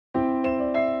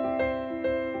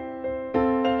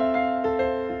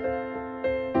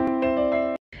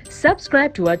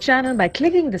Subscribe to our channel by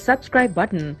clicking the subscribe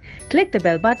button. Click the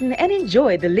bell button and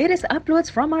enjoy the latest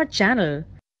uploads from our channel.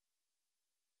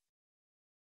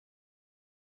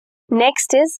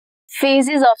 Next is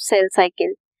phases of cell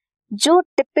cycle. जो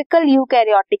typical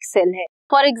eukaryotic cell है,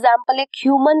 for example एक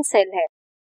human cell है,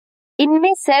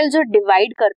 इनमें cell जो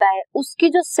divide करता है उसकी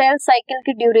जो सेल साइकिल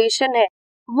की ड्यूरेशन है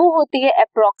वो होती है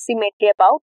approximately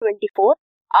about 24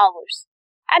 hours.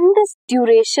 And this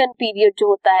duration period जो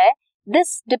होता है, this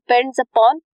depends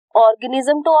upon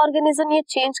organism to organism, ये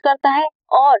चेंज करता है,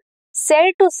 और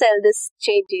cell to cell this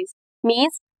changes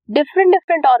means different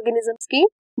different organisms की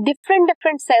डिफरेंट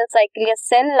डिफरेंट सेल साइकिल या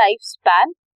सेल लाइफ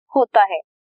स्पैन होता है.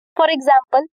 फॉर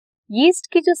एग्जाम्पल यीस्ट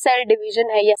की जो सेल डिवीजन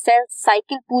है या सेल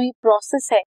साइकिल पूरी प्रोसेस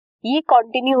है, ये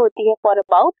कंटिन्यू होती है फॉर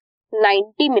अबाउट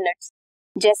 90 मिनट्स.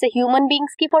 जैसे ह्यूमन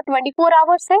बींग्स की फॉर 24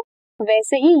 आवर्स है,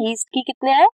 वैसे ही यीस्ट की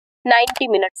कितने हैं, 90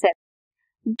 मिनट्स है.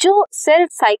 जो सेल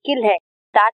साइकिल है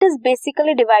that is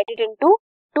basically divided into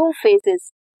 2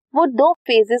 phases. वो 2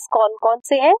 फेजेस कौन कौन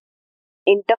से हैं,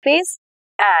 इंटरफेज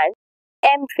एंड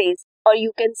एम फेज, और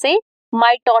you can say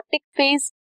mitotic phase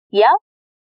या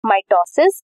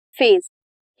माइटोसिस फेज.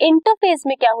 इंटरफेज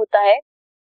में क्या होता है,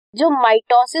 जो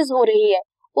माइटोसिस हो रही है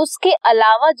उसके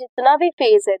अलावा जितना भी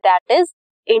फेज है दैट इज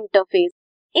इंटरफेज.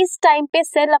 इस टाइम पे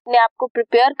सेल अपने आप को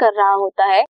प्रिपेयर कर रहा होता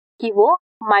है कि वो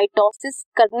माइटोसिस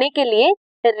करने के लिए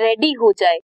रेडी हो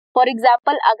जाए. फॉर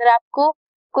एग्जाम्पल अगर आपको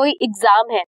कोई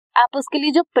एग्जाम है, आप उसके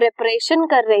लिए जो प्रिपरेशन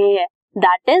कर रहे हैं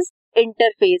दैट इज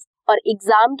इंटरफेज, और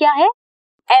एग्जाम क्या है,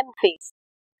 एम फेज.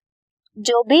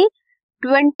 जो भी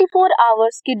 24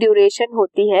 आवर्स की ड्यूरेशन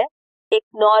होती है एक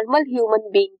नॉर्मल ह्यूमन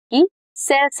बीइंग की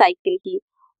सेल साइकिल की,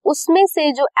 उसमें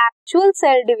से जो एक्चुअल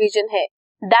सेल डिवीजन है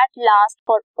that last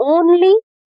for only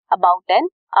about an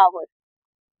hour.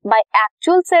 By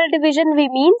actual sale division we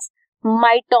means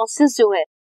mitosis जो है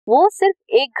वो सिर्फ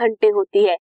 1 घंटे होती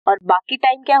है, और बाकी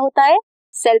टाइम क्या होता है,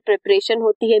 सेल प्रिपरेशन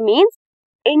होती है, मींस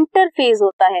इंटरफेज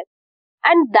होता है.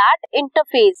 And that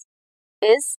interphase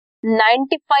is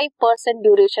 95%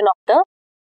 duration of the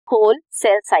whole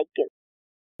cell cycle.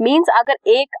 Means अगर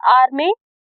 1 आवर में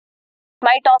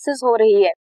माइटोसिस हो रही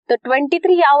है तो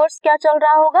 23 आवर्स क्या चल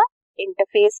रहा होगा,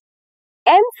 इंटरफेज.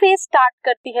 एम फेज स्टार्ट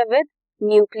करती है with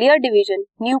nuclear division,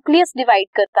 nucleus divide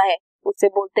करता है, उसे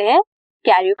बोलते हैं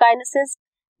कैरियोकाइनेसिस.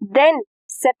 देन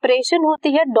सेपरेशन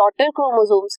होती है डॉटर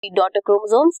क्रोमोसोम्स की, डॉटर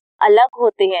क्रोमोसोम्स अलग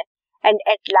होते हैं, एंड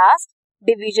एट लास्ट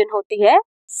डिवीजन होती है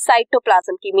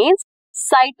साइटोप्लाज्म की, मींस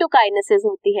साइटोकाइनेसिस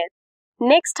होती है.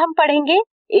 नेक्स्ट हम पढ़ेंगे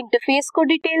इंटरफेज को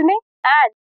डिटेल में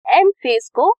एंड एम फेज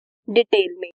को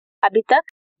डिटेल में. अभी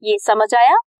तक ये समझ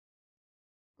आया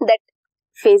that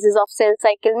phases of cell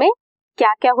cycle में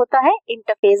क्या क्या होता है,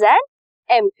 interphase and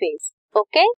M phase.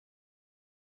 Okay.